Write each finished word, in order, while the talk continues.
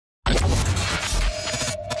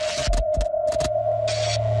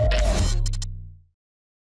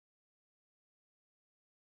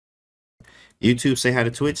YouTube, say hi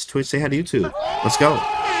to Twitch. Twitch, say hi to YouTube. Let's go.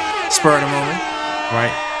 Spur of the moment,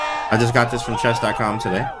 right? I just got this from chess.com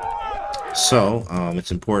today. So,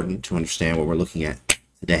 it's important to understand what we're looking at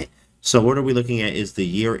today. So, what are we looking at is the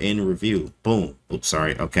year in review. Boom. Oops,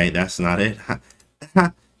 sorry. Okay, that's not it.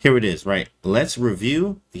 Here it is, right? Let's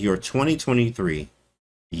review your 2023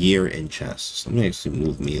 year in chess. So let me actually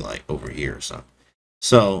move me like over here or something.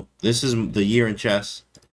 So, this is the year in chess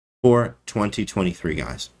for 2023,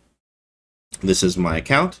 guys. This is my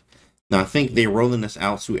account. Now, I think they're rolling this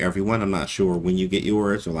out to everyone. I'm not sure when you get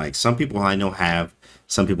yours, or like some people I know have,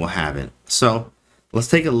 some people haven't. So let's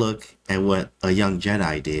take a look at what a young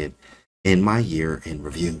Jedi did in my year in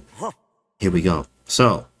review. Here we go.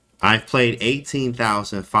 So I've played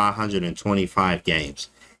 18,525 games,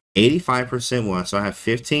 85% won. So I have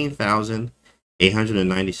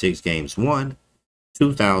 15,896 games won,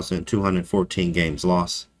 2,214 games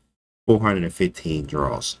lost, 415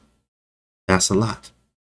 draws. That's a lot.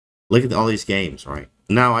 Look at all these games, right?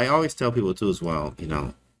 Now, I always tell people too as well, you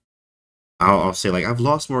know, I'll say like, I've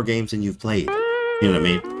lost more games than you've played. You know what I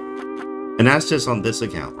mean? And that's just on this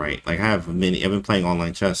account, right? Like I've been playing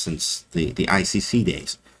online chess since the ICC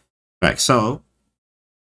days. Right. So,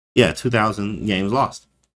 yeah, 2,000 games lost.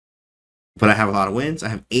 But I have a lot of wins. I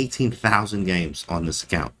have 18,000 games on this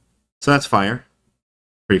account. So that's fire.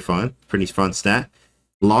 Pretty fun. Pretty fun stat.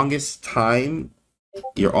 Longest time.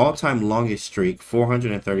 Your all-time longest streak,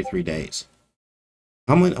 433 days.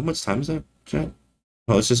 How much time is that, chat?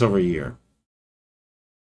 Oh, it's just over a year.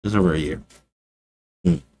 Just over a year.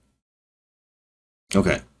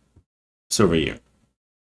 Okay. It's over a year.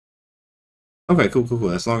 Okay, cool.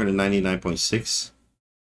 That's longer than 99.6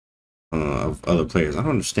 of other players. I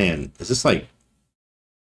don't understand. Is this like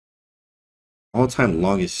all-time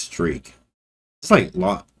longest streak? It's like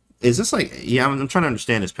is this like, yeah, I'm trying to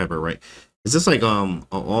understand this, Pepper, right? Is this like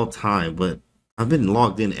all time? But I've been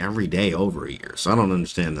logged in every day over a year, so I don't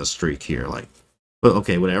understand the streak here. Like, but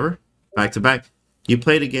okay, whatever. Back to back. You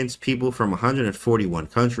played against people from 141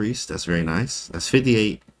 countries. That's very nice. That's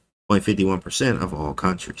 58.51% of all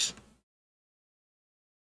countries.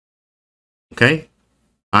 Okay,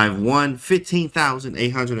 I've won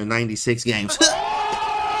 15,896 games.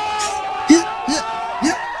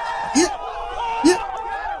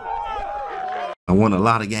 I won a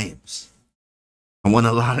lot of games.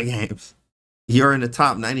 You're in the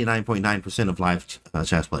top 99.9% of live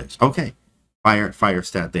chess players. Okay. Fire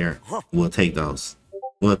stat there. We'll take those.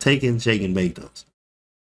 We'll take and shake and bake those.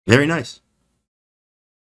 Very nice.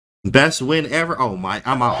 Best win ever. Oh my,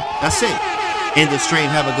 I'm out. That's it. End the stream.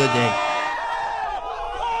 Have a good day.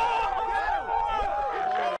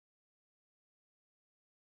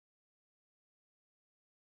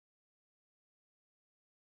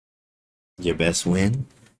 Your best win.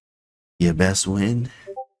 Your best win.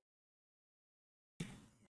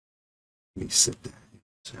 Let me sip that.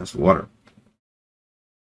 That's water.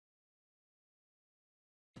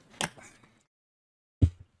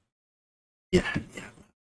 Yeah.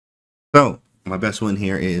 So, my best win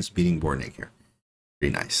here is beating Dvortesky here.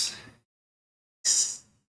 Pretty nice. What's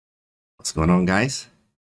going on, guys?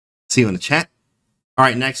 See you in the chat. All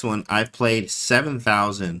right, next one. I've played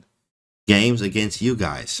 7,000 games against you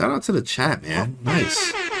guys. Shout out to the chat, man.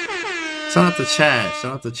 Nice. Shout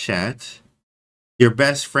out to chat. Your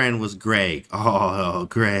best friend was Greg. Oh,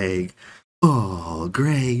 Greg.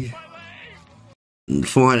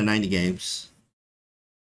 490 games.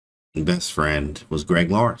 Best friend was Greg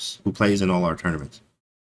Lars, who plays in all our tournaments.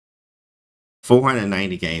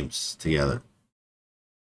 490 games together.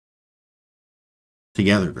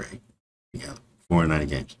 Greg. Together. 490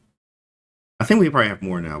 games. I think we probably have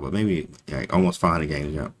more now, but maybe like almost 500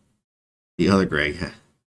 games. Yeah. The other Greg.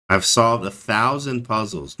 I've solved 1,000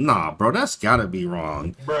 puzzles. Nah, bro, that's gotta be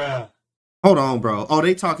wrong. Bruh. Hold on, bro. Oh,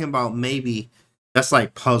 they talking about maybe that's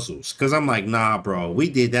like puzzles. Because I'm like, nah, bro, we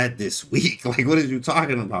did that this week. Like, what are you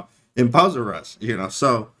talking about? In Puzzle Rush, you know?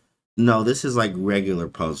 So, no, this is like regular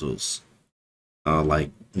puzzles.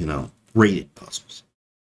 Like, you know, rated puzzles.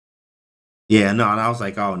 Yeah, no, and I was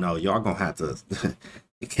like, oh, no, y'all gonna have to...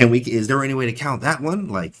 is there any way to count that one?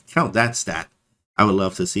 Like, count that stat. I would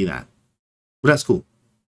love to see that. But that's cool.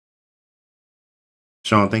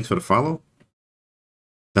 Sean, thanks for the follow.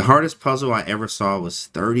 The hardest puzzle I ever saw was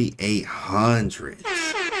 3,800.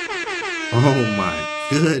 Oh my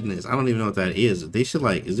goodness. I don't even know what that is. They should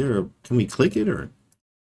like, can we click it or?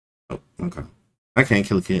 Oh, okay. I can't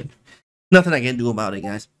click it. Nothing I can do about it,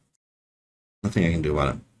 guys. Nothing I can do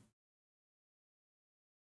about it.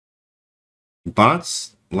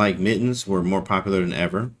 Bots like Mittens were more popular than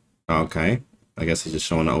ever. Okay. I guess he's just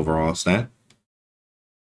showing the overall stat.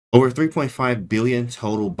 Over 3.5 billion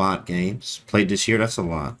total bot games played this year. That's a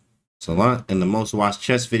lot. It's a lot. And the most watched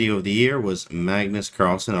chess video of the year was Magnus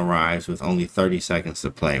Carlsen arrives with only 30 seconds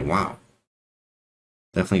to play. Wow.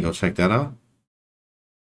 Definitely go check that out.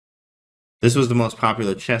 This was the most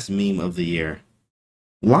popular chess meme of the year.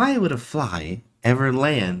 Why would a fly ever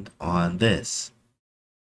land on this?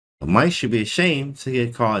 The mice should be ashamed to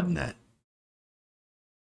get caught in that.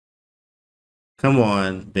 Come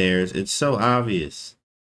on, bears. It's so obvious.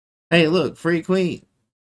 Hey, look, free queen.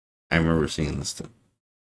 I remember seeing this too.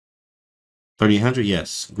 3,800,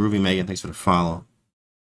 yes. Groovy Megan, thanks for the follow.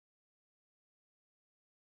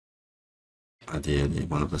 I did.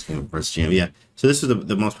 One of us came versus GM. Yeah. So this is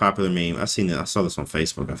the most popular meme. I've seen it. I saw this on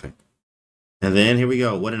Facebook, I think. And then here we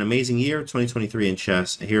go. What an amazing year, 2023 in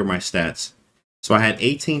chess. Here are my stats. So I had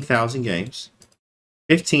 18,000 games.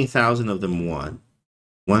 15,000 of them won.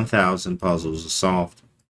 1,000 puzzles solved.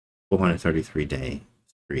 433 day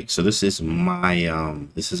streak. So this is my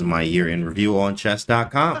year in review on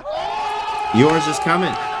chess.com. Yours is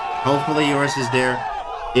coming. Hopefully yours is there.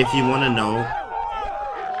 If you want to know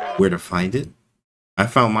where to find it, I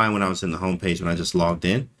found mine when I was in the homepage when I just logged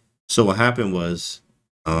in. So what happened was,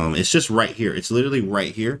 it's just right here. It's literally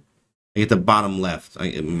right here. At the bottom left.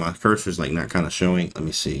 My cursor's like not kind of showing. Let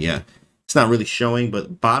me see. Yeah, it's not really showing,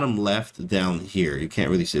 but bottom left down here. You can't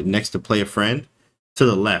really see it. Next to play a friend, to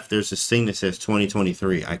the left, there's this thing that says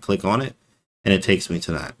 2023. I click on it, and it takes me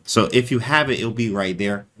to that. So if you have it, it'll be right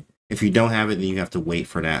there. If you don't have it, then you have to wait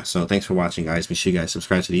for that. So thanks for watching, guys. Make sure you guys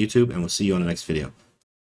subscribe to the YouTube, and we'll see you on the next video.